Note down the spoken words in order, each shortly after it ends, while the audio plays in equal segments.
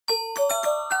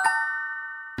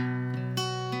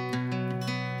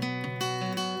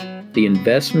The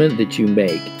investment that you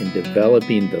make in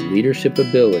developing the leadership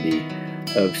ability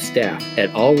of staff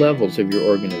at all levels of your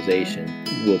organization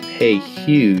will pay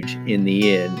huge in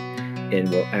the end and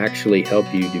will actually help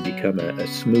you to become a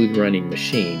smooth running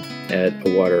machine at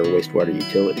a water or wastewater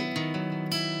utility.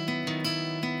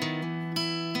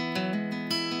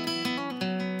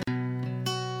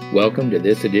 Welcome to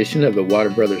this edition of the Water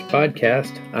Brothers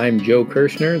Podcast. I'm Joe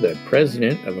Kirshner, the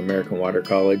president of American Water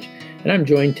College, and I'm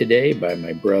joined today by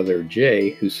my brother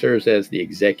Jay, who serves as the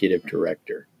executive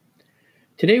director.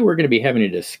 Today we're going to be having a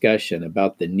discussion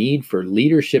about the need for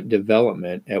leadership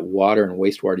development at water and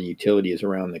wastewater utilities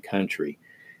around the country.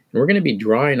 And we're going to be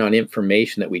drawing on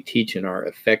information that we teach in our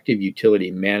Effective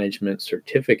Utility Management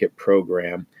Certificate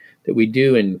program that we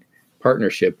do in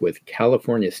partnership with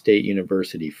California State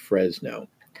University, Fresno.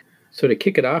 So to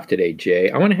kick it off today, Jay,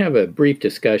 I want to have a brief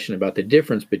discussion about the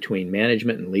difference between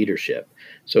management and leadership.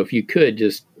 So if you could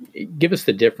just give us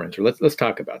the difference, or let's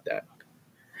talk about that.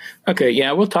 Okay,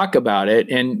 yeah, we'll talk about it.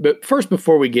 But first,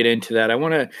 before we get into that, I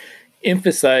want to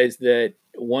emphasize that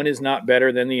one is not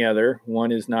better than the other.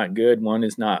 One is not good. One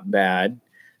is not bad.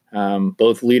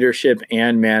 Both leadership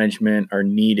and management are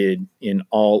needed in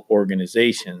all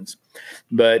organizations.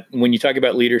 But when you talk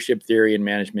about leadership theory and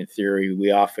management theory, we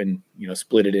often,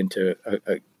 split it into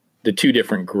the two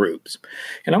different groups.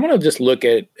 And I want to just look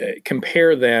at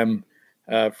compare them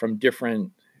from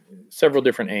several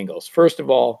different angles. First of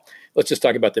all, let's just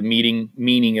talk about the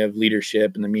meaning of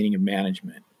leadership and the meaning of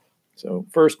management. So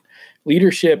first,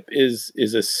 leadership is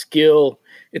a skill.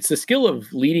 It's the skill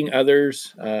of leading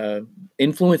others,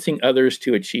 influencing others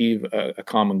to achieve a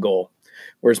common goal,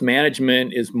 whereas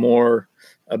management is more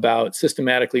about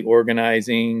systematically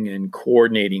organizing and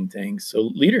coordinating things.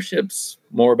 So leadership's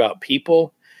more about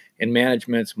people, and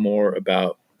management's more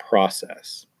about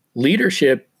process.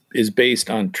 Leadership is based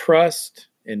on trust,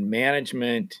 and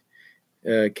management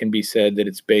can be said that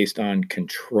it's based on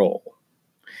control.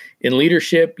 In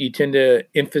leadership, you tend to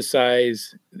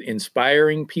emphasize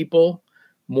inspiring people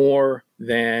more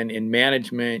than in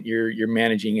management. You're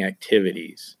managing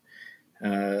activities.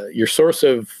 Your source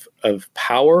of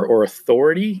power or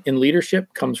authority in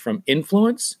leadership comes from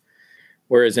influence,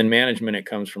 whereas in management, it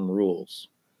comes from rules.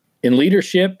 In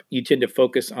leadership, you tend to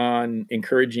focus on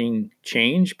encouraging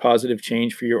change, positive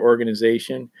change for your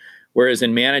organization, whereas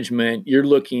in management, you're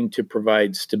looking to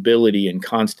provide stability and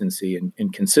constancy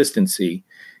and consistency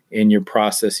in your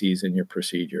processes and your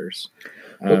procedures.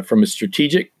 From a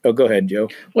strategic, go ahead, Joe.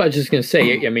 Well, I was just going to say,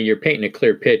 you're painting a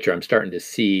clear picture. I'm starting to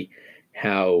see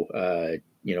how,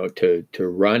 to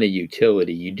run a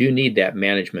utility, you do need that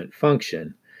management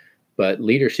function, but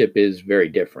leadership is very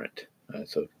different.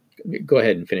 So go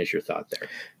ahead and finish your thought there.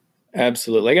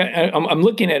 Absolutely. I'm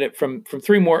looking at it from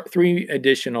three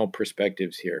additional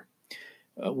perspectives here.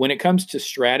 When it comes to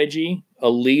strategy, a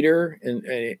leader, and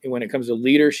when it comes to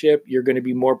leadership, you're going to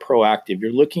be more proactive.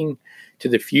 You're looking to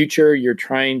the future. You're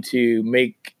trying to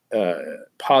make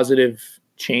positive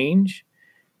change,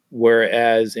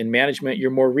 whereas in management,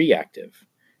 you're more reactive.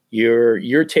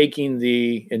 You're taking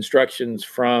the instructions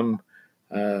from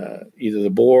either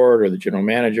the board or the general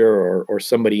manager or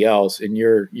somebody else, and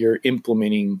you're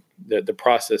implementing the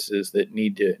processes that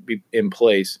need to be in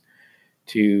place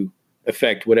to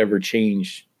affect whatever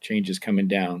change is coming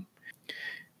down.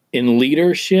 In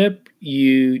leadership,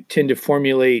 you tend to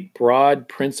formulate broad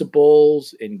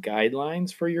principles and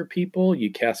guidelines for your people.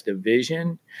 You cast a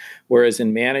vision, whereas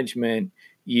in management,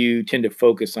 you tend to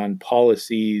focus on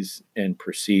policies and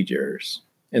procedures.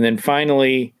 And then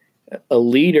finally, a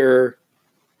leader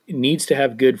needs to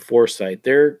have good foresight.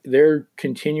 They're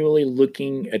continually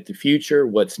looking at the future.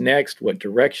 What's next? What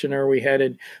direction are we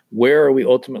headed? Where are we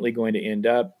ultimately going to end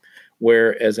up?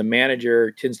 Whereas a manager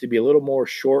tends to be a little more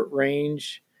short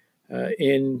range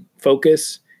in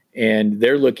focus, and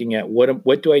they're looking at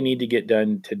what do I need to get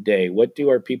done today? What do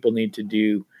our people need to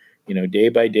do, day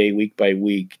by day, week by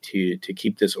week to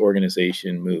keep this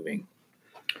organization moving?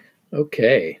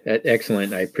 Okay, that's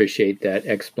excellent. I appreciate that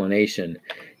explanation.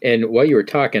 And while you were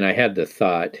talking, I had the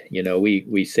thought,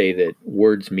 we say that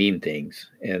words mean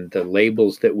things, and the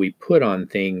labels that we put on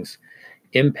things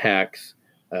impacts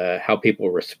how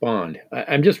people respond.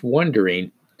 I'm just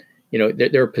wondering,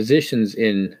 there are positions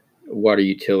in water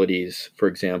utilities, for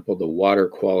example, the water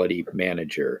quality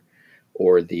manager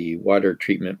or the water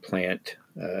treatment plant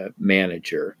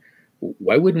manager.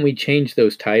 Why wouldn't we change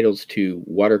those titles to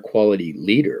water quality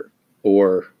leader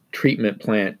or treatment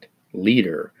plant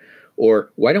leader?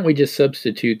 Or why don't we just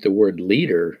substitute the word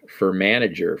leader for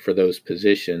manager for those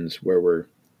positions where we're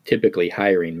typically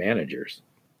hiring managers?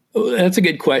 That's a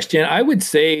good question. I would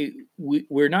say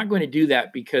we're not going to do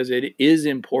that because it is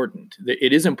important.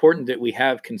 It is important that we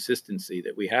have consistency,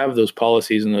 that we have those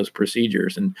policies and those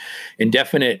procedures and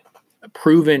definite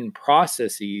proven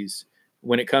processes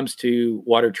when it comes to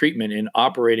water treatment and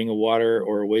operating a water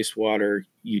or a wastewater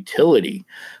utility.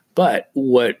 But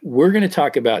what we're going to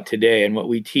talk about today and what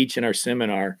we teach in our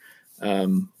seminar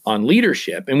on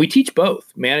leadership, and we teach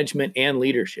both management and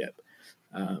leadership,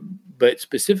 but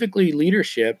specifically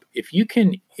leadership, if you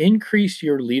can increase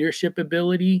your leadership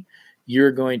ability,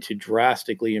 you're going to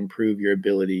drastically improve your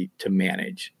ability to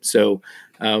manage. So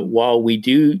while we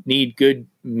do need good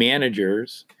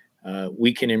managers,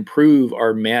 we can improve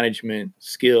our management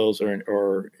skills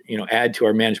or add to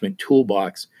our management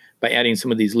toolbox by adding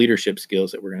some of these leadership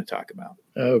skills that we're going to talk about.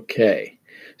 Okay.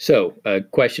 So a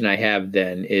question I have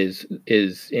then is,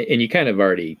 and you kind of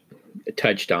already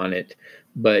touched on it,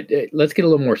 but let's get a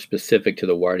little more specific to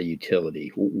the water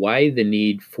utility. Why the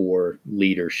need for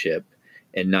leadership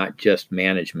and not just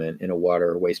management in a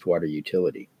water or wastewater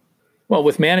utility? Well,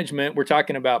 with management, we're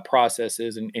talking about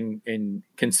processes and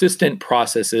consistent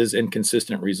processes and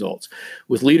consistent results.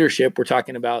 With leadership, we're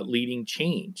talking about leading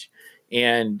change.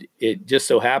 And it just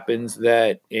so happens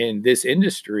that in this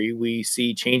industry, we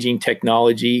see changing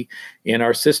technology in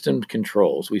our system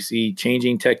controls. We see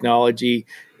changing technology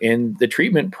in the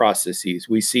treatment processes.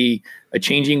 We see a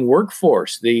changing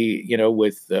workforce.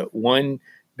 With one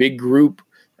big group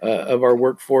of our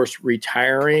workforce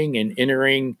retiring and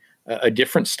entering a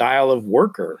different style of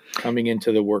worker coming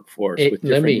into the workforce with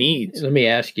different needs. Let me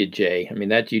ask you, Jay. I mean,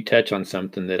 that you touch on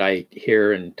something that I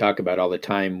hear and talk about all the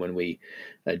time when we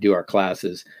do our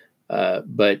classes.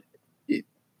 But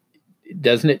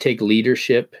doesn't it take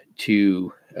leadership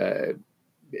to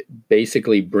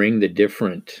basically bring the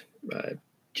different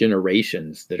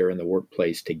generations that are in the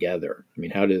workplace together? I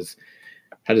mean, how does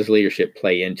leadership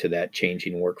play into that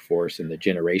changing workforce and the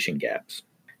generation gaps?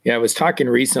 Yeah, I was talking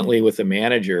recently with a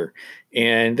manager,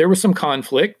 and there was some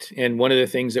conflict. And one of the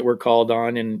things that we're called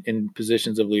on in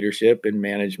positions of leadership and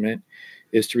management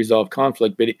is to resolve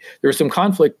conflict. But there was some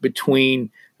conflict between,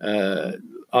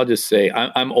 I'll just say,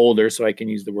 I'm older, so I can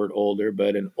use the word older,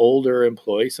 but an older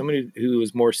employee, somebody who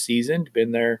was more seasoned,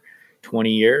 been there 20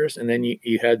 years. And then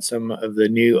you had some of the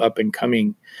new up and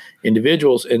coming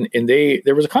individuals, and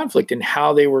there was a conflict in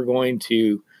how they were going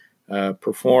to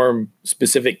perform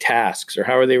specific tasks, or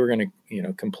how they were going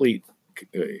to, complete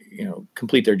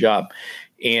their job.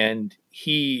 And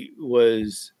he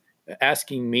was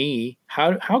asking me,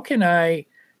 how can I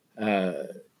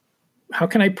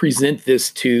present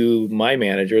this to my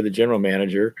manager, the general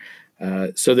manager,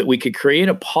 so that we could create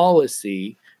a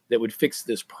policy that would fix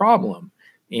this problem.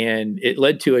 And it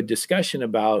led to a discussion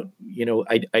about,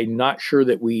 I'm not sure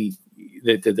that we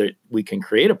can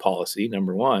create a policy,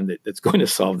 number one, that's going to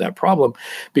solve that problem,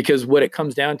 because what it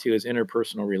comes down to is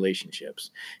interpersonal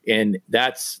relationships. And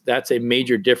that's a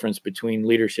major difference between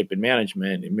leadership and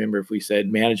management. Remember, if we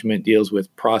said management deals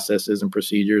with processes and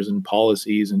procedures and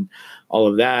policies and all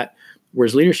of that,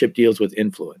 whereas leadership deals with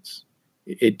influence.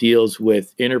 It deals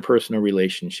with interpersonal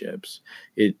relationships.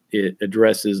 It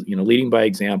addresses, leading by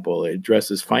example. It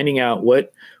addresses finding out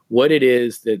what it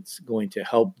is that's going to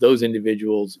help those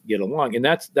individuals get along. And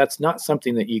that's not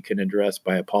something that you can address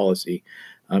by a policy.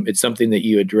 It's something that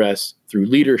you address through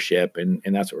leadership, and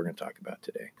that's what we're going to talk about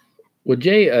today. Well,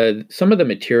 Jay, some of the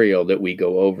material that we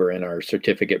go over in our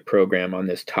certificate program on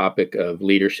this topic of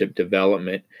leadership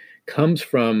development comes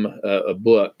from a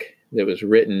book that was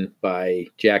written by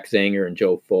Jack Zanger and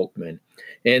Joe Folkman.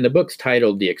 And the book's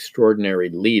titled The Extraordinary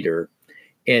Leader.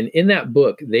 And in that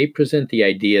book, they present the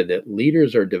idea that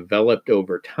leaders are developed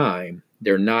over time.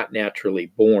 They're not naturally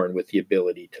born with the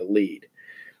ability to lead.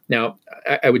 Now,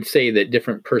 I would say that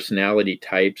different personality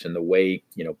types and the way,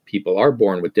 people are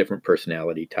born with different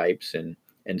personality types, and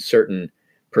certain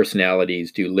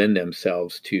personalities do lend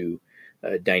themselves to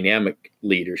dynamic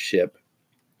leadership.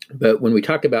 But when we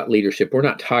talk about leadership, we're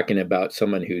not talking about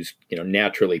someone who's,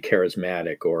 naturally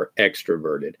charismatic or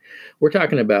extroverted. We're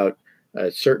talking about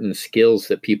certain skills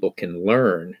that people can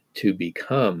learn to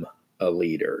become a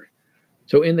leader.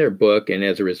 So in their book, and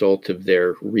as a result of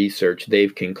their research,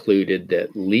 they've concluded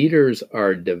that leaders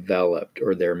are developed,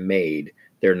 or they're made.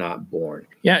 They're not born.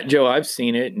 Yeah, Joe, I've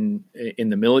seen it in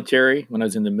the military. When I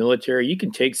was in the military, you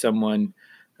can take someone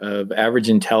of average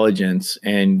intelligence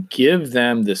and give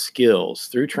them the skills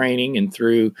through training and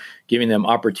through giving them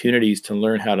opportunities to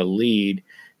learn how to lead.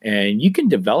 And you can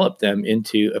develop them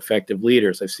into effective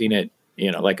leaders. I've seen it,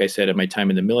 like I said, in my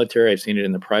time in the military. I've seen it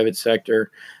in the private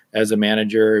sector as a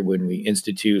manager when we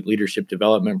institute leadership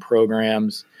development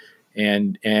programs.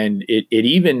 And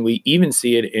we even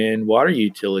see it in water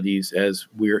utilities as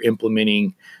we're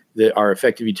implementing our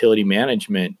effective utility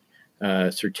management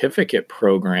certificate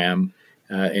program,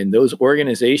 and those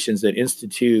organizations that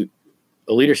institute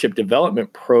a leadership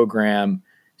development program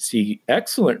see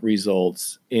excellent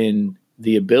results in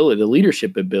the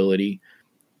leadership ability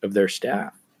of their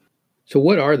staff. So,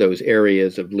 what are those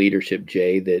areas of leadership,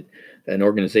 Jay, that an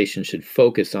organization should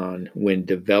focus on when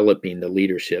developing the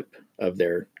leadership of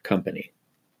their company?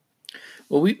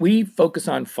 Well, we focus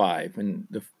on 5, and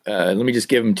let me just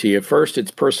give them to you. First,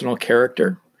 it's personal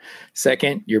character.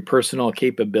 Second, your personal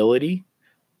capability.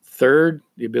 Third,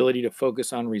 the ability to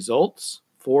focus on results.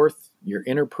 Fourth, your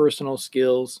interpersonal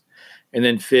skills. And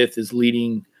then fifth is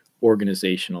leading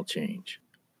organizational change.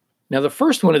 Now, the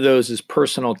first one of those is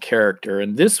personal character,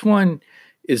 and this one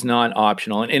is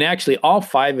non-optional. And actually, all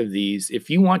 5 of these, if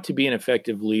you want to be an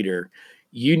effective leader,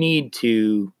 you need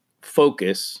to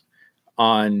focus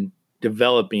on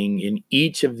developing in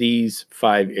each of these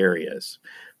 5 areas.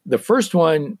 The first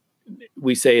one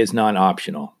we say is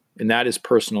non-optional, and that is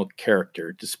personal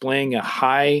character, displaying a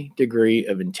high degree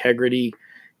of integrity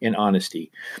and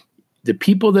honesty. The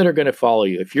people that are going to follow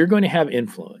you, if you're going to have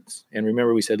influence, and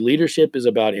remember we said leadership is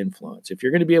about influence. If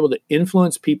you're going to be able to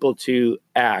influence people to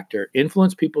act or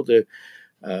influence people to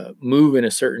move in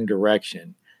a certain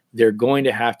direction, they're going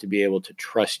to have to be able to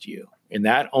trust you. And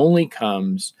that only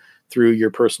comes through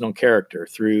your personal character,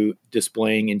 through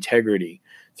displaying integrity,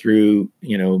 through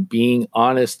being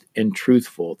honest and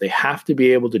truthful. They have to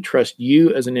be able to trust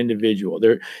you as an individual.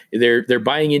 They're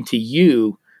buying into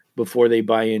you before they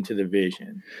buy into the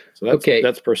vision. So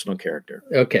that's personal character.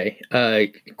 Okay.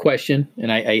 Question,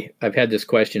 and I've had this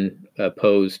question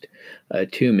posed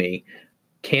to me.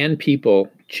 Can people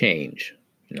change?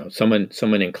 Someone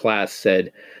in class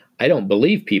said, "I don't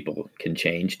believe people can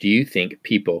change. Do you think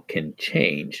people can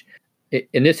change?"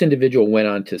 And this individual went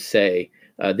on to say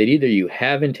that either you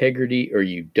have integrity or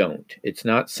you don't. It's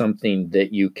not something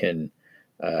that you can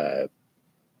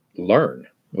learn.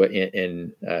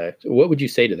 And what would you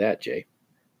say to that, Jay?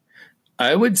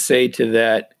 I would say to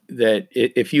that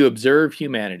if you observe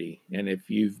humanity, and if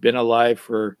you've been alive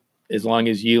for as long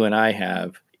as you and I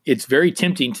have, it's very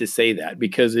tempting to say that,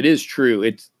 because it is true.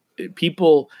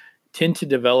 People tend to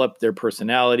develop their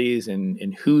personalities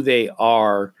and who they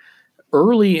are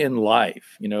early in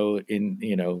life, in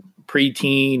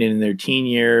preteen and in their teen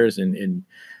years, and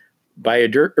by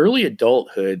early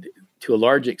adulthood. To a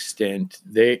large extent,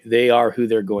 they are who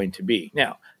they're going to be.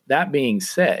 Now, that being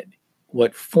said,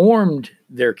 what formed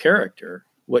their character,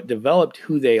 what developed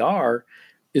who they are,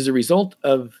 is a result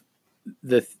of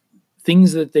the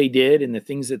things that they did and the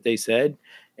things that they said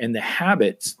and the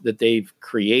habits that they've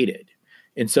created.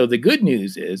 And so the good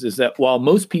news is that while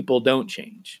most people don't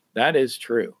change, that is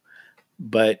true,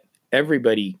 but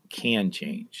everybody can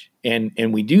change. And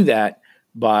we do that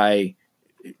by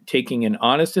taking an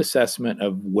honest assessment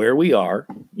of where we are,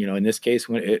 in this case,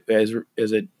 as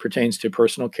it pertains to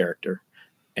personal character.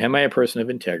 Am I a person of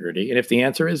integrity? And if the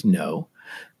answer is no,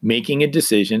 making a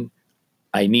decision,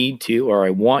 I need to, or I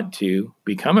want to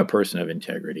become a person of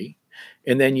integrity.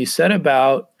 And then you set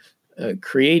about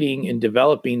creating and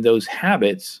developing those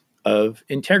habits of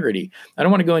integrity. I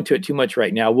don't want to go into it too much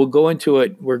right now. We'll go into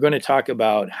it. We're going to talk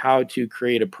about how to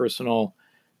create a personal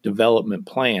development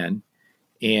plan.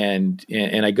 And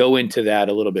I go into that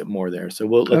a little bit more there. So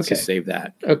let's just save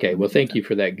that. Okay. Well, thank you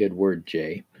for that good word,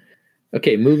 Jay.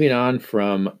 Okay. Moving on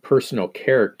from personal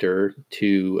character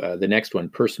to the next one,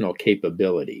 personal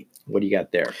capability. What do you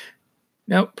got there?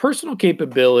 Now, personal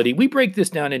capability, we break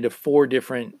this down into 4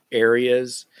 different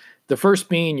areas. The first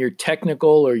being your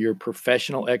technical or your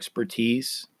professional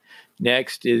expertise.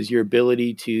 Next is your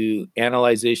ability to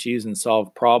analyze issues and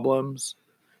solve problems.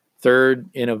 Third,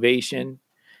 innovation.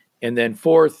 And then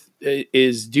fourth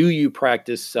is, do you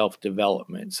practice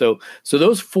self-development? So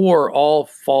those 4 all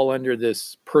fall under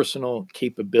this personal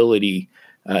capability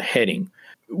heading.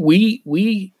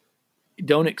 We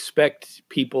don't expect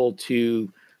people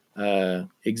to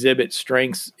exhibit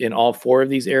strengths in all 4 of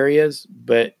these areas,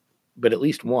 but at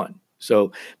least one.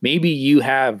 So maybe you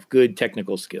have good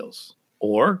technical skills,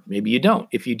 or maybe you don't.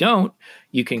 If you don't,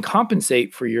 you can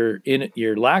compensate for your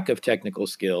lack of technical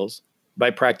skills by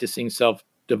practicing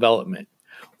self-development,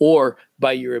 or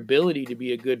by your ability to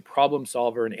be a good problem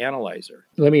solver and analyzer.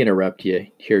 Let me interrupt you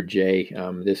here, Jay.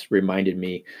 This reminded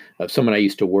me of someone I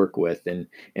used to work with, and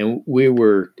we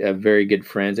were very good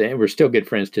friends, and we're still good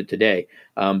friends to today.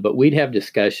 But we'd have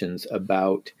discussions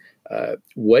about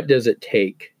what does it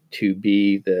take to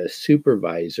be the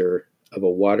supervisor of a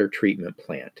water treatment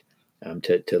plant,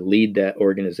 to lead that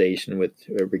organization with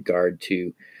regard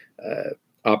to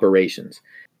operations.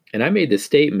 And I made the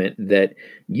statement that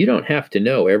you don't have to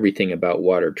know everything about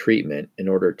water treatment in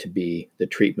order to be the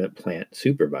treatment plant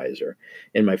supervisor.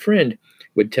 And my friend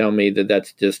would tell me that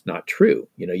that's just not true.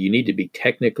 You need to be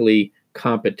technically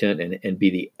competent and be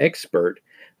the expert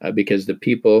because the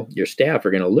people, your staff,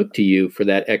 are going to look to you for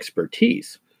that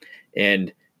expertise.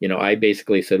 And, I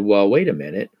basically said, well, wait a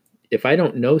minute. If I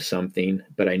don't know something,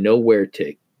 but I know where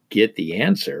to get the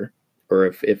answer, or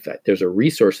if there's a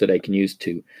resource that I can use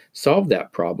to solve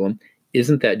that problem,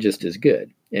 isn't that just as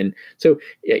good? And so,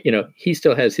 he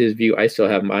still has his view. I still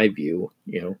have my view.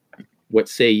 What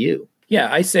say you? Yeah,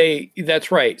 I say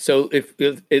that's right. So if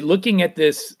looking at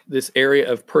this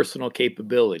area of personal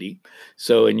capability,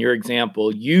 so in your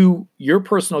example, your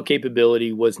personal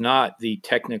capability was not the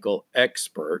technical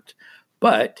expert,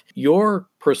 but your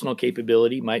personal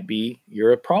capability might be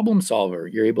you're a problem solver.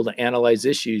 You're able to analyze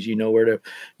issues. You know where to.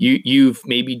 You've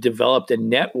maybe developed a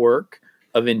network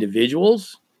of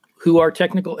individuals who are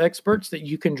technical experts that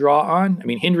you can draw on. I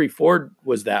mean, Henry Ford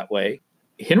was that way.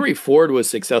 Henry Ford was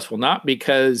successful not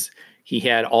because he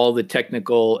had all the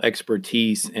technical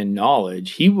expertise and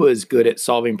knowledge. He was good at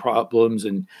solving problems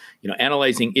and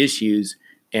analyzing issues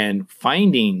and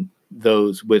finding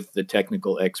those with the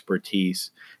technical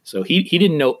expertise. So he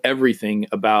didn't know everything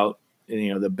about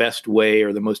the best way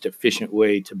or the most efficient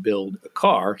way to build a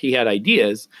car. He had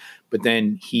ideas, but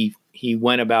then he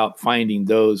went about finding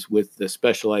those with the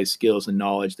specialized skills and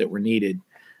knowledge that were needed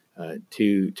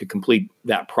to complete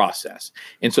that process.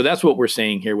 And so that's what we're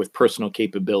saying here with personal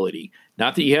capability.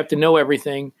 Not that you have to know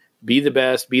everything, be the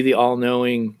best, be the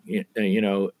all-knowing,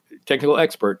 technical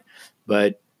expert,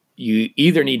 but you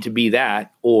either need to be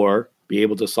that or be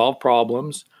able to solve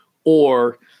problems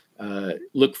or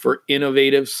look for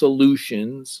innovative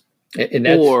solutions. And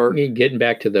that's getting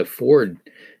back to the Ford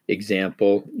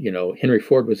example. Henry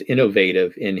Ford was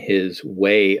innovative in his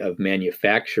way of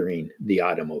manufacturing the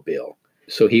automobile.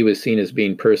 So he was seen as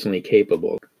being personally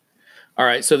capable. All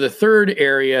right. So the third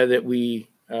area that we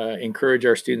encourage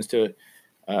our students to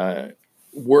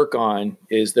work on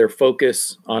is their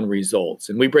focus on results.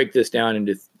 And we break this down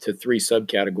into three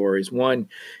subcategories. One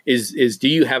is do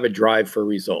you have a drive for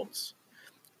results?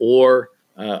 Or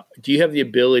do you have the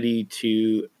ability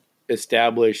to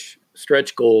establish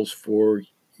stretch goals for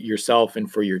yourself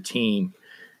and for your team?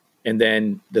 And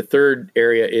then the third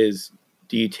area is,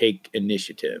 do you take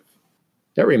initiative?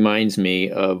 That reminds me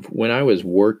of when I was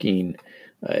working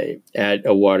at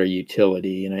a water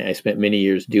utility, and I spent many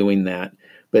years doing that.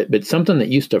 But something that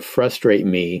used to frustrate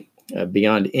me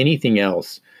beyond anything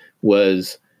else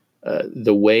was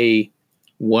the way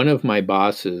one of my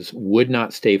bosses would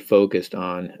not stay focused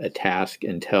on a task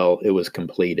until it was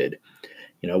completed.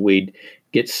 We'd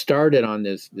get started on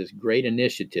this great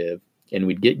initiative, and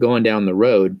we'd get going down the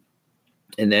road,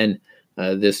 and then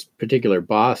this particular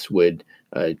boss would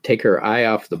take her eye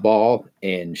off the ball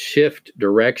and shift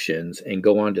directions and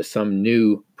go on to some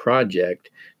new project,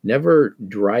 never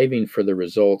driving for the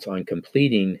results on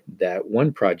completing that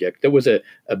one project. There was a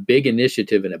big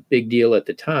initiative and a big deal at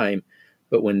the time,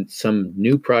 but when some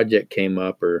new project came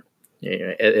up, or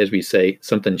as we say,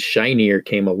 something shinier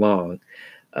came along,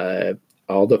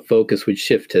 all the focus would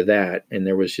shift to that, and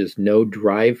there was just no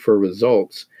drive for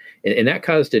results. And that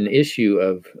caused an issue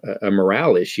of a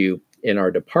morale issue in our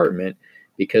department,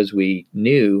 because we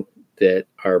knew that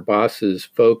our boss's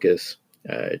focus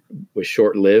was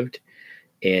short-lived,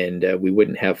 and we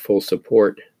wouldn't have full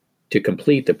support to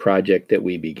complete the project that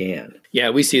we began. Yeah,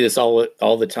 we see this all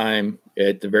the time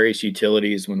at the various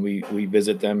utilities when we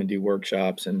visit them and do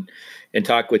workshops and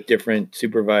talk with different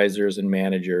supervisors and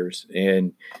managers.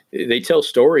 And they tell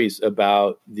stories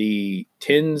about the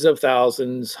tens of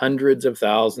thousands, hundreds of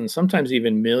thousands, sometimes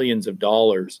even millions of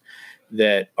dollars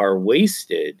that are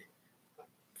wasted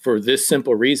for this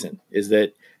simple reason, is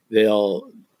that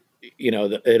it'll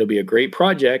be a great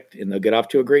project and they'll get off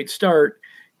to a great start,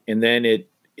 and then it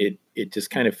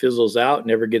just kind of fizzles out,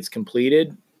 never gets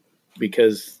completed,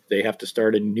 because they have to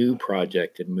start a new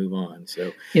project and move on.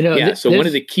 So, one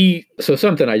of the key. So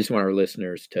something I just want our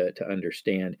listeners to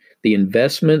understand: the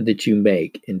investment that you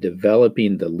make in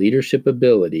developing the leadership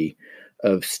ability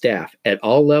of staff at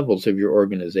all levels of your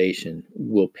organization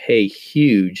will pay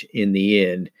huge in the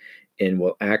end, and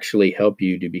will actually help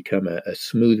you to become a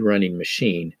smooth running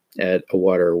machine at a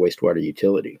water or wastewater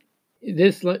utility.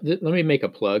 Let me make a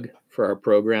plug for our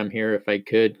program here, if I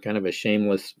could, kind of a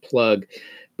shameless plug.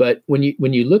 But when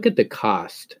you look at the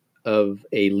cost of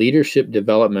a leadership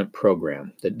development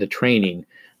program, the training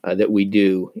that we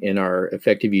do in our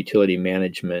Effective Utility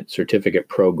Management Certificate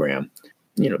program,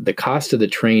 the cost of the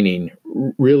training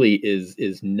really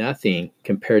is nothing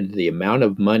compared to the amount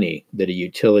of money that a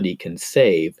utility can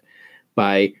save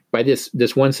by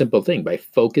this one simple thing, by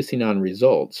focusing on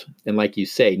results. And like you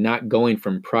say, not going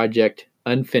from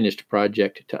unfinished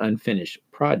project to unfinished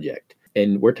project.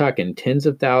 And we're talking tens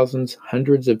of thousands,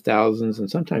 hundreds of thousands, and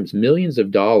sometimes millions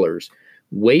of dollars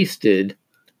wasted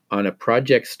on a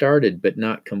project started but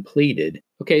not completed.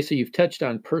 Okay, so you've touched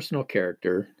on personal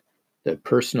character, the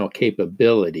personal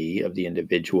capability of the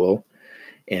individual,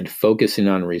 and focusing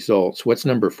on results. What's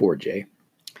number 4, Jay?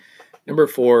 Number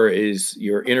 4 is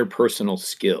your interpersonal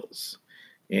skills.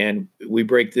 And we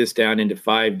break this down into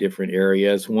 5 different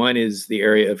areas. One is the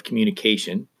area of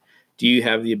communication. Do you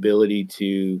have the ability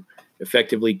to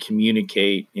effectively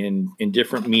communicate in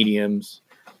different mediums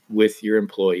with your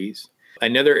employees?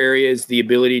 Another area is the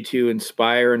ability to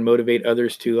inspire and motivate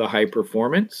others to a high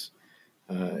performance.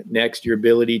 Next, your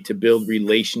ability to build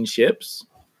relationships.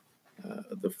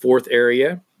 The 4th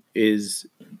area is,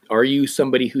 are you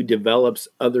somebody who develops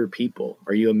other people?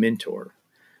 Are you a mentor?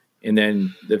 And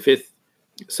then the 5th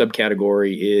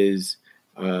subcategory is,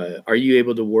 are you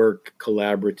able to work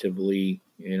collaboratively,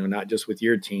 not just with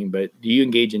your team, but do you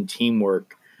engage in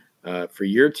teamwork for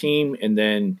your team? And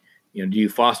then, do you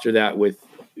foster that with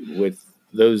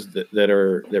those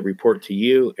that report to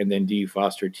you? And then do you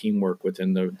foster teamwork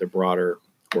within the broader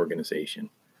organization?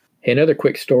 Hey, another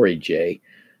quick story, Jay.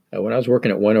 When I was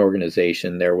working at one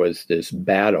organization, there was this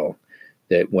battle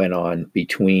that went on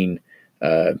between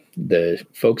the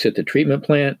folks at the treatment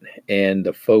plant and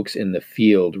the folks in the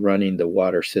field running the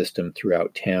water system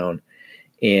throughout town.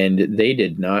 And they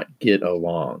did not get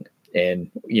along.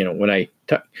 And, when I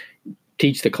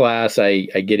teach the class, I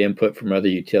get input from other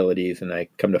utilities, and I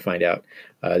come to find out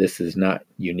this is not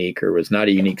unique, or was not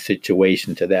a unique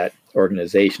situation to that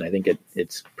organization. I think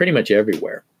it's pretty much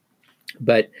everywhere.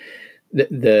 But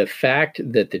the fact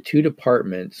that the two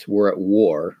departments were at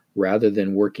war rather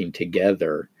than working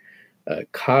together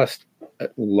caused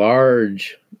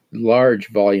large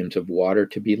volumes of water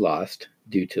to be lost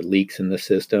due to leaks in the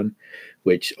system,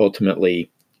 which ultimately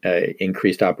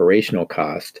increased operational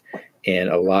cost, and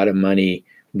a lot of money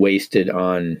wasted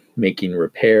on making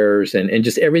repairs and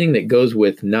just everything that goes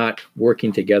with not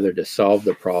working together to solve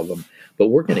the problem, but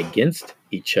working against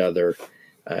each other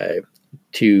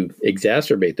to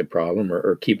exacerbate the problem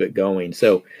or keep it going.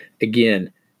 So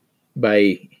again,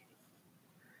 by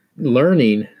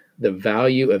learning the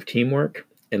value of teamwork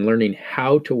and learning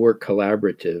how to work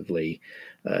collaboratively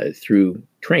through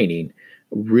training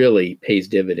really pays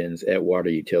dividends at water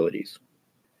utilities.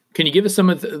 Can you give us some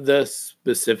of the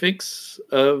specifics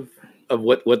of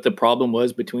what the problem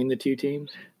was between the two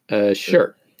teams?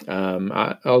 Sure.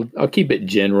 I'll keep it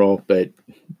general, but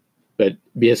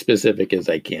be as specific as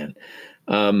I can.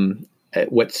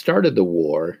 What started the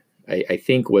war, I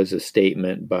think, was a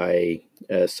statement by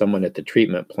someone at the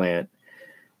treatment plant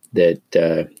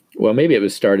that, maybe it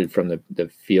was started from the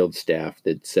field staff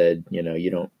that said,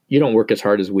 you don't work as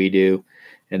hard as we do.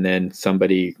 And then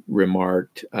somebody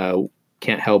remarked,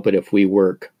 can't help it if we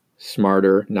work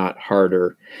smarter, not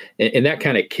harder. And that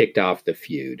kind of kicked off the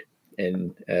feud.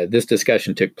 And this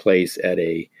discussion took place at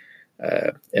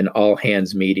an all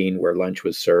hands meeting where lunch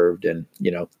was served. And,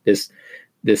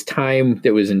 this time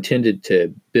that was intended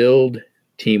to build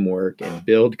teamwork and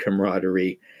build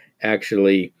camaraderie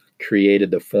actually created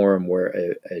the forum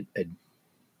where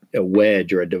a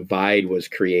wedge or a divide was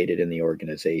created in the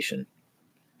organization.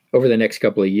 Over the next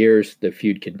couple of years, the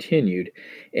feud continued.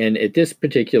 And at this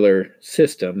particular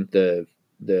system, the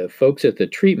folks at the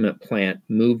treatment plant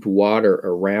moved water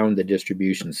around the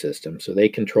distribution system. So they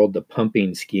controlled the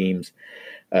pumping schemes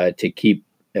to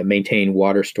maintain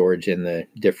water storage in the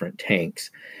different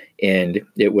tanks. And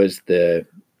it was the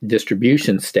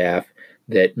distribution staff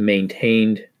that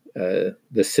maintained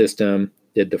the system,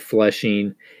 did the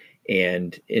flushing,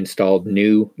 and installed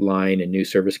new line and new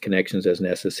service connections as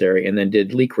necessary, and then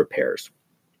did leak repairs.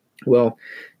 Well,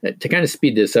 to kind of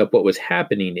speed this up, what was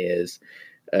happening is,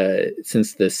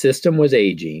 since the system was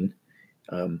aging,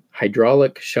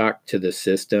 hydraulic shock to the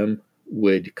system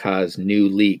would cause new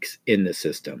leaks in the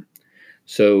system.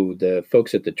 So the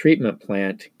folks at the treatment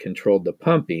plant controlled the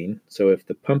pumping. So if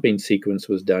the pumping sequence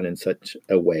was done in such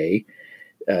a way,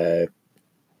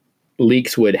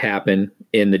 leaks would happen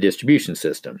in the distribution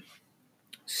system.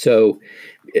 So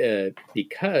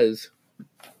because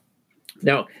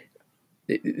now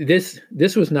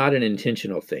this was not an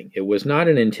intentional thing. It was not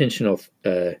an intentional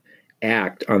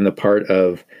act on the part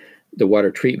of the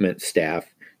water treatment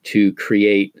staff to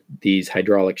create these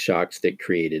hydraulic shocks that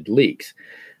created leaks.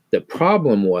 The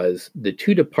problem was the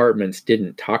two departments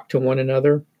didn't talk to one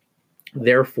another.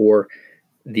 Therefore,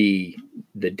 the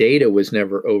data was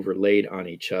never overlaid on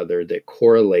each other that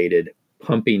correlated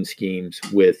pumping schemes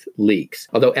with leaks.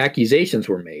 Although accusations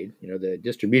were made, the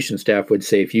distribution staff would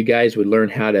say, if you guys would learn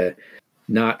how to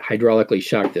not hydraulically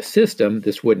shock the system,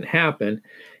 this wouldn't happen.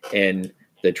 And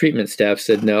the treatment staff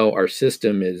said, no, our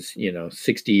system is,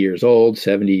 60 years old,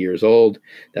 70 years old.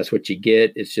 That's what you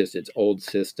get. It's just its old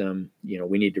system.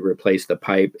 We need to replace the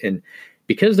pipe. And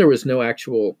because there was no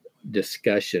actual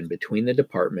discussion between the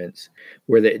departments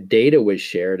where the data was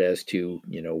shared as to,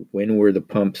 when were the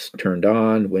pumps turned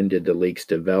on, when did the leaks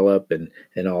develop,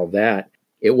 and all that,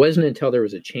 it wasn't until there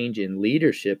was a change in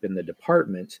leadership in the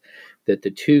departments that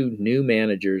the two new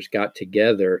managers got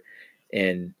together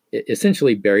and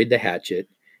essentially buried the hatchet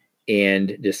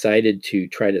and decided to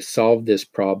try to solve this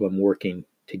problem working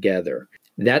together.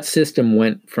 That system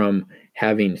went from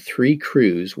having 3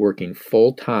 crews working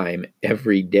full time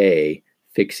every day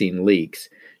fixing leaks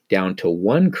down to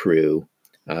 1 crew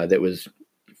that was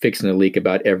fixing a leak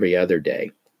about every other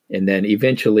day. And then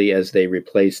eventually, as they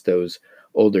replaced those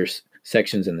older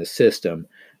sections in the system,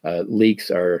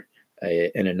 leaks are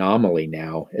an anomaly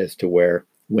now as to where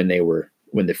when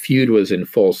the feud was in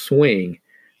full swing,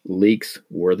 leaks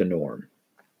were the norm.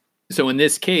 So in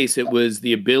this case, it was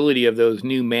the ability of those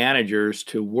new managers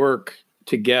to work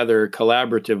together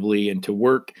collaboratively and to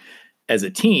work as a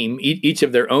team, each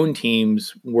of their own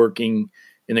teams working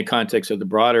in the context of the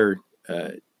broader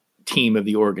team of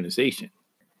the organization.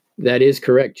 That is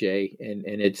correct, Jay. And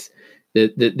it's the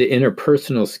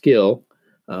interpersonal skill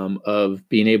of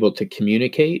being able to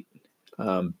communicate,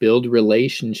 build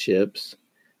relationships,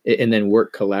 and then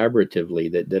work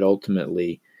collaboratively that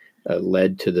ultimately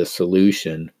led to the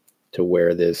solution to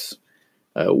where this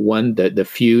the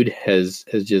feud has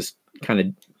just kind of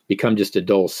become just a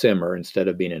dull simmer instead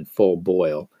of being in full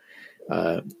boil.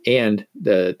 And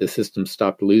the system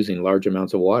stopped losing large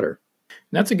amounts of water.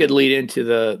 And that's a good lead into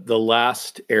the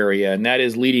last area, and that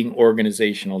is leading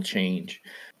organizational change.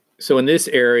 So in this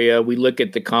area, we look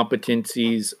at the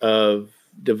competencies of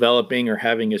developing or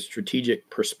having a strategic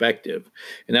perspective.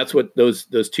 And that's what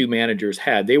those two managers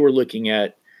had. They were looking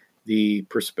at the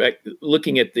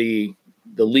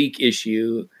leak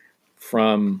issue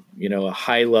from a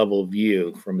high level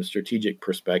view, from a strategic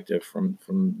perspective, from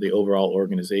the overall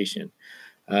organization.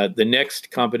 The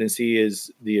next competency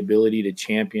is the ability to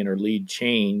champion or lead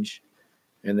change.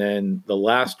 And then the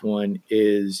last one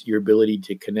is your ability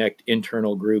to connect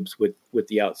internal groups with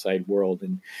the outside world.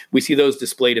 And we see those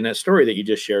displayed in that story that you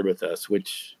just shared with us,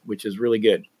 which is really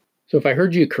good. So if I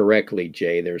heard you correctly,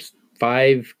 Jay, there's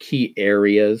 5 key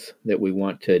areas that we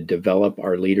want to develop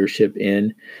our leadership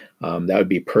in. That would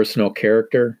be personal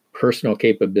character, personal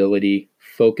capability,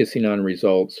 focusing on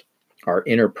results, our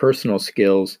interpersonal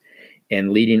skills,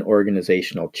 and leading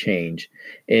organizational change.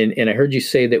 And I heard you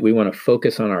say that we want to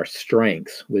focus on our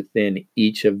strengths within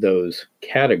each of those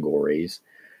categories.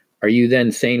 Are you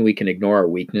then saying we can ignore our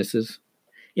weaknesses?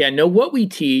 Yeah, no, what we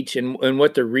teach and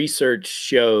what the research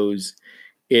shows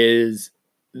is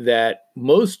that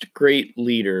most great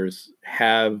leaders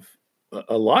have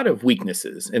a lot of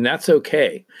weaknesses, and that's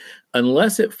okay,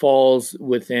 unless it falls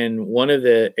within one of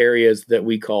the areas that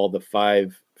we call the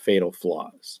 5 fatal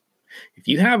flaws. If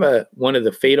you have one of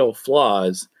the fatal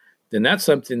flaws, then that's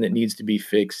something that needs to be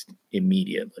fixed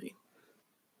immediately.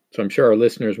 So I'm sure our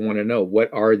listeners want to know,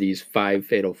 what are these 5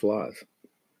 fatal flaws?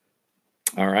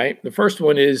 All right. The first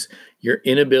one is your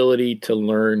inability to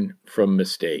learn from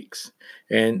mistakes.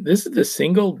 And this is the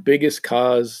single biggest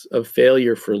cause of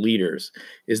failure for leaders,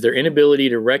 is their inability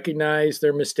to recognize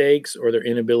their mistakes, or their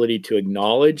inability to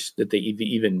acknowledge that they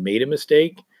even made a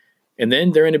mistake, and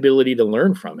then their inability to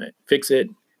learn from it, fix it,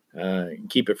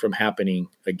 keep it from happening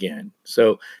again.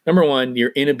 So number one, your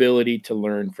inability to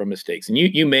learn from mistakes. And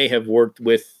you may have worked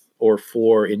with or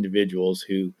for individuals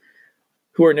who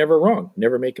are never wrong,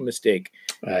 never make a mistake.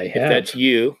 I have. If that's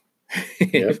you,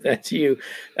 if that's you,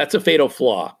 that's a fatal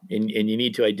flaw. And you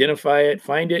need to identify it,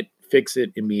 find it, fix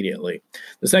it immediately.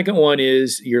 The second one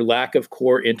is your lack of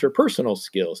core interpersonal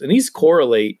skills. And these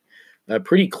correlate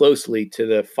pretty closely to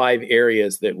the 5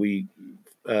 areas that we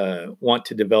want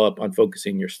to develop on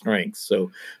focusing your strengths. So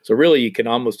really you can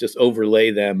almost just overlay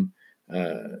them,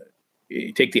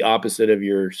 take the opposite of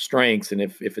your strengths. And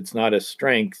if it's not a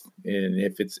strength, and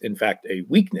if it's in fact a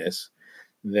weakness,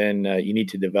 then you need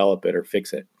to develop it or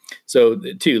fix it. So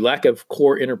 2, lack of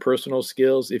core interpersonal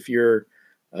skills. If you're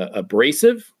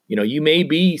abrasive, you may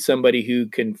be somebody who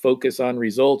can focus on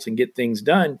results and get things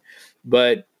done,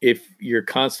 but if you're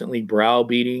constantly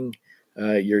browbeating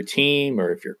your team,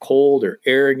 or if you're cold or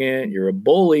arrogant, you're a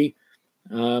bully,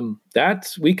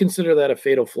 we consider that a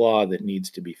fatal flaw that needs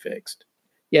to be fixed.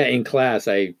 Yeah, in class,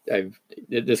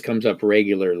 this comes up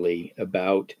regularly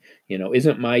about,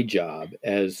 isn't my job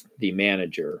as the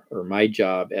manager or my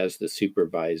job as the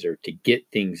supervisor to get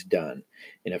things done?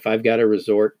 And if I've got to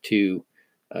resort to,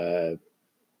 uh,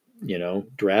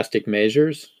 drastic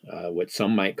measures, what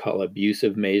some might call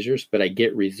abusive measures, but I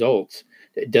get results,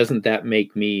 doesn't that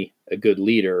make me a good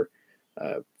leader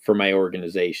for my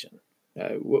organization?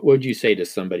 What would you say to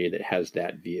somebody that has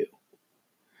that view?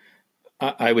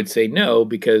 I would say no,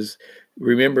 because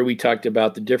remember we talked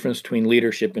about the difference between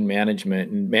leadership and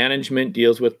management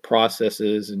deals with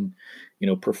processes and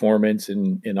performance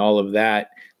and all of that.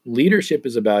 Leadership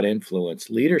is about influence.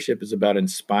 Leadership is about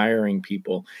inspiring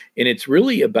people, and it's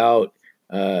really about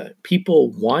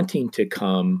people wanting to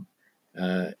come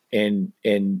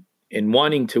and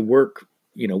wanting to work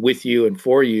with you and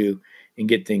for you and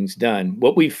get things done.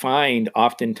 What we find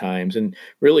oftentimes, and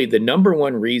really the number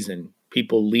one reason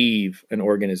people leave an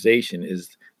organization,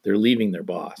 is they're leaving their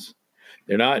boss.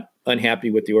 They're not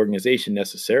unhappy with the organization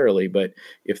necessarily, but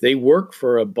if they work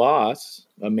for a boss,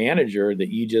 a manager that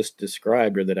you just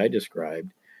described or that I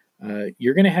described,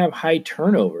 you're going to have high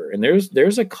turnover, and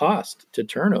there's a cost to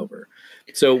turnover.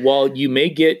 So while you may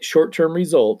get short-term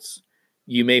results,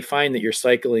 you may find that you're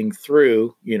cycling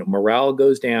through. Morale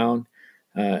goes down,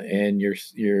 and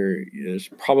there's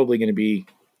probably going to be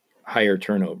higher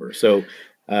turnover. So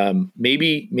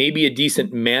maybe a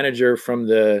decent manager from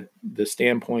the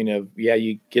standpoint of, yeah,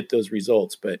 you get those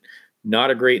results, but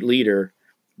not a great leader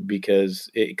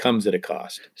because it comes at a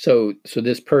cost. So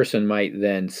this person might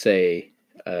then say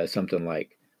something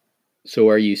like, "So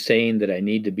are you saying that I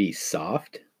need to be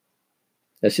soft?"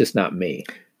 That's just not me.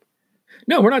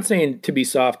 No, we're not saying to be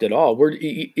soft at all.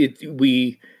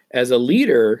 We as a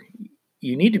leader,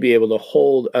 you need to be able to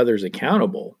hold others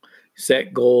accountable,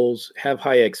 set goals, have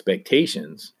high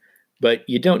expectations, but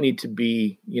you don't need to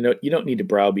be, you don't need to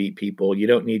browbeat people. You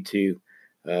don't need to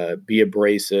be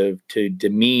abrasive, to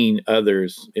demean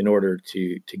others in order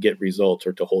to get results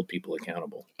or to hold people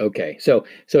accountable. Okay, so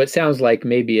it sounds like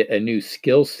maybe a new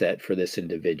skill set for this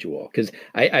individual, because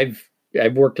I've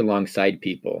worked alongside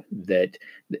people that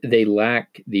they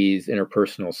lack these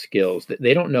interpersonal skills, that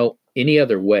they don't know any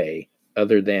other way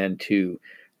other than to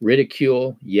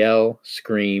ridicule, yell,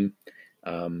 scream,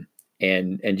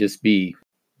 and just be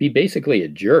basically a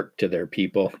jerk to their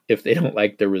people if they don't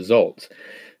like the results.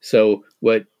 So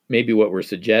what we're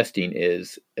suggesting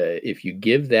is, if you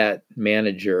give that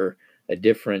manager a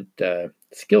different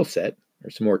skill set or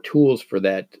some more tools for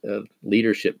that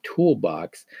leadership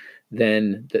toolbox,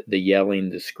 then the yelling,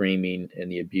 the screaming,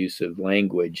 and the abusive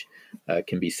language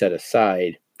can be set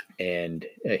aside, and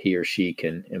he or she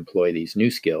can employ these new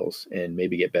skills and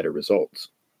maybe get better results.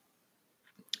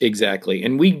 Exactly.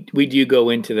 And we do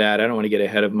go into that. I don't want to get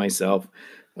ahead of myself.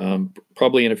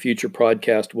 Probably in a future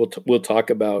podcast, we'll talk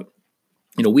about,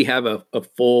 we have a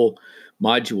full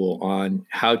module on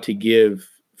how to give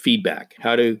feedback,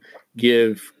 how to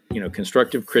give,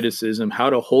 constructive criticism, how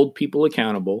to hold people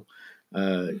accountable,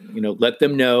 let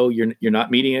them know you're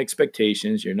not meeting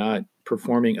expectations, you're not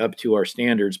performing up to our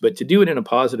standards, but to do it in a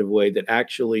positive way that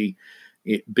actually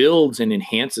it builds and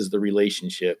enhances the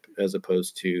relationship as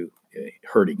opposed to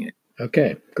hurting it.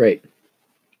 Okay, great.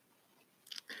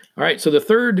 All right. So the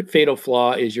third fatal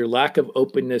flaw is your lack of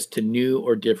openness to new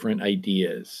or different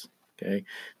ideas. Okay.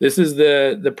 This is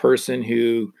the person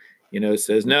who,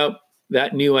 says, nope,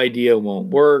 that new idea won't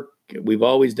work. We've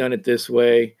always done it this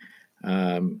way.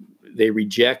 They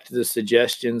reject the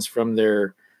suggestions from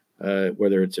their,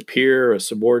 whether it's a peer or a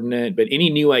subordinate, but any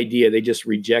new idea, they just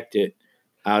reject it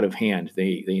out of hand.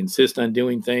 They insist on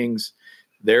doing things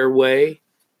their way.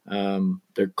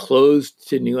 They're closed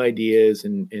to new ideas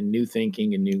and new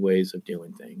thinking and new ways of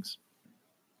doing things.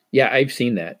 Yeah, I've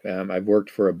seen that. I've worked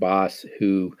for a boss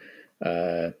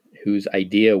whose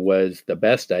idea was the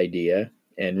best idea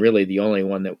and really the only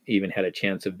one that even had a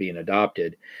chance of being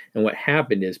adopted. And what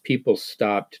happened is people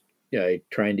stopped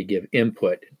trying to give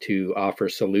input to offer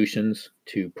solutions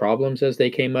to problems as they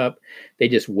came up. They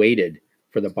just waited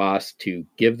for the boss to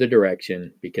give the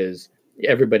direction, because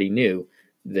everybody knew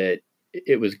that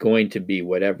it was going to be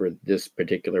whatever this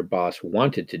particular boss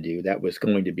wanted to do. That was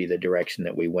going to be the direction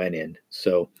that we went in.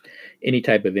 So any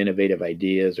type of innovative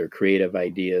ideas or creative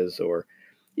ideas, or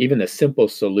even a simple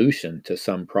solution to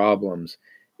some problems,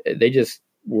 they just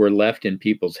were left in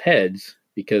people's heads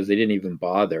because they didn't even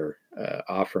bother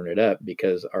offering it up,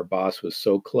 because our boss was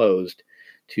so closed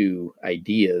to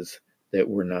ideas that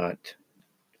were not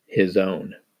his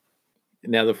own.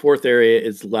 Now, the fourth area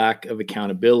is lack of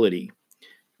accountability.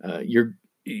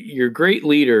 Your great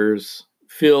leaders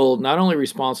feel not only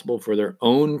responsible for their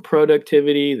own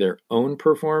productivity, their own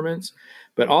performance,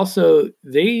 but also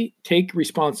they take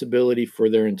responsibility for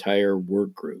their entire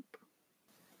work group.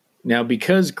 Now,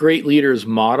 because great leaders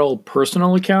model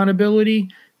personal accountability,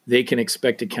 they can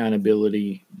expect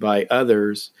accountability by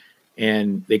others,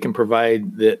 and they can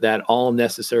provide that all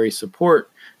necessary support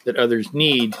that others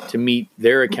need to meet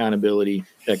their accountability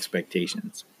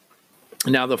expectations.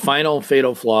 Now, the final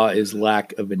fatal flaw is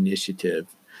lack of initiative.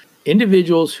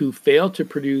 Individuals who fail to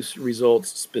produce results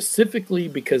specifically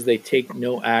because they take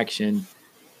no action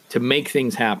to make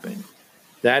things happen.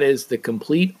 That is the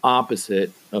complete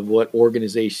opposite of what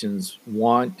organizations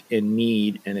want and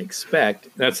need and expect.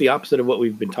 That's the opposite of what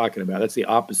we've been talking about. That's the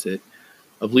opposite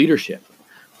of leadership.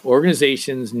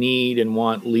 Organizations need and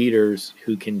want leaders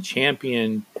who can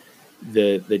champion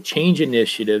the change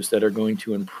initiatives that are going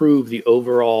to improve the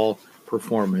overall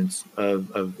performance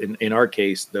of in our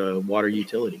case, the water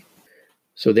utility.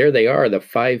 So there they are, the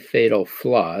 5 fatal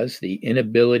flaws: the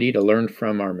inability to learn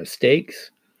from our mistakes,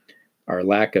 our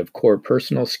lack of core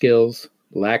personal skills,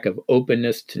 lack of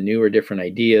openness to new or different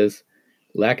ideas,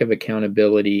 lack of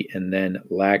accountability, and then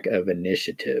lack of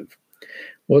initiative.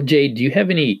 Well, Jay, do you have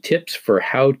any tips for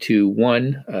how to,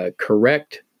 one,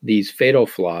 correct these fatal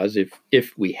flaws,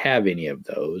 if we have any of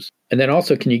those? And then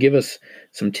also, can you give us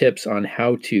some tips on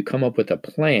how to come up with a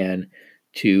plan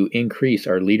to increase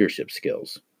our leadership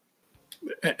skills?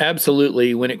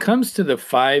 Absolutely. When it comes to the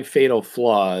 5 fatal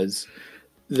flaws,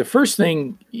 the first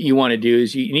thing you want to do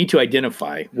is you need to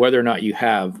identify whether or not you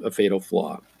have a fatal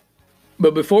flaw.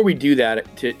 But before we do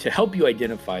that, to help you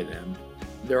identify them,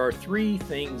 there are 3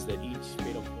 things that each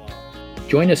fatal flaw.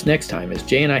 Join us next time as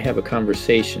Jay and I have a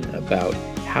conversation about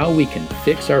how we can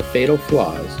fix our fatal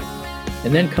flaws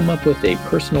and then come up with a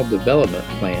personal development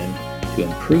plan to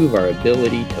improve our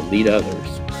ability to lead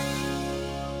others.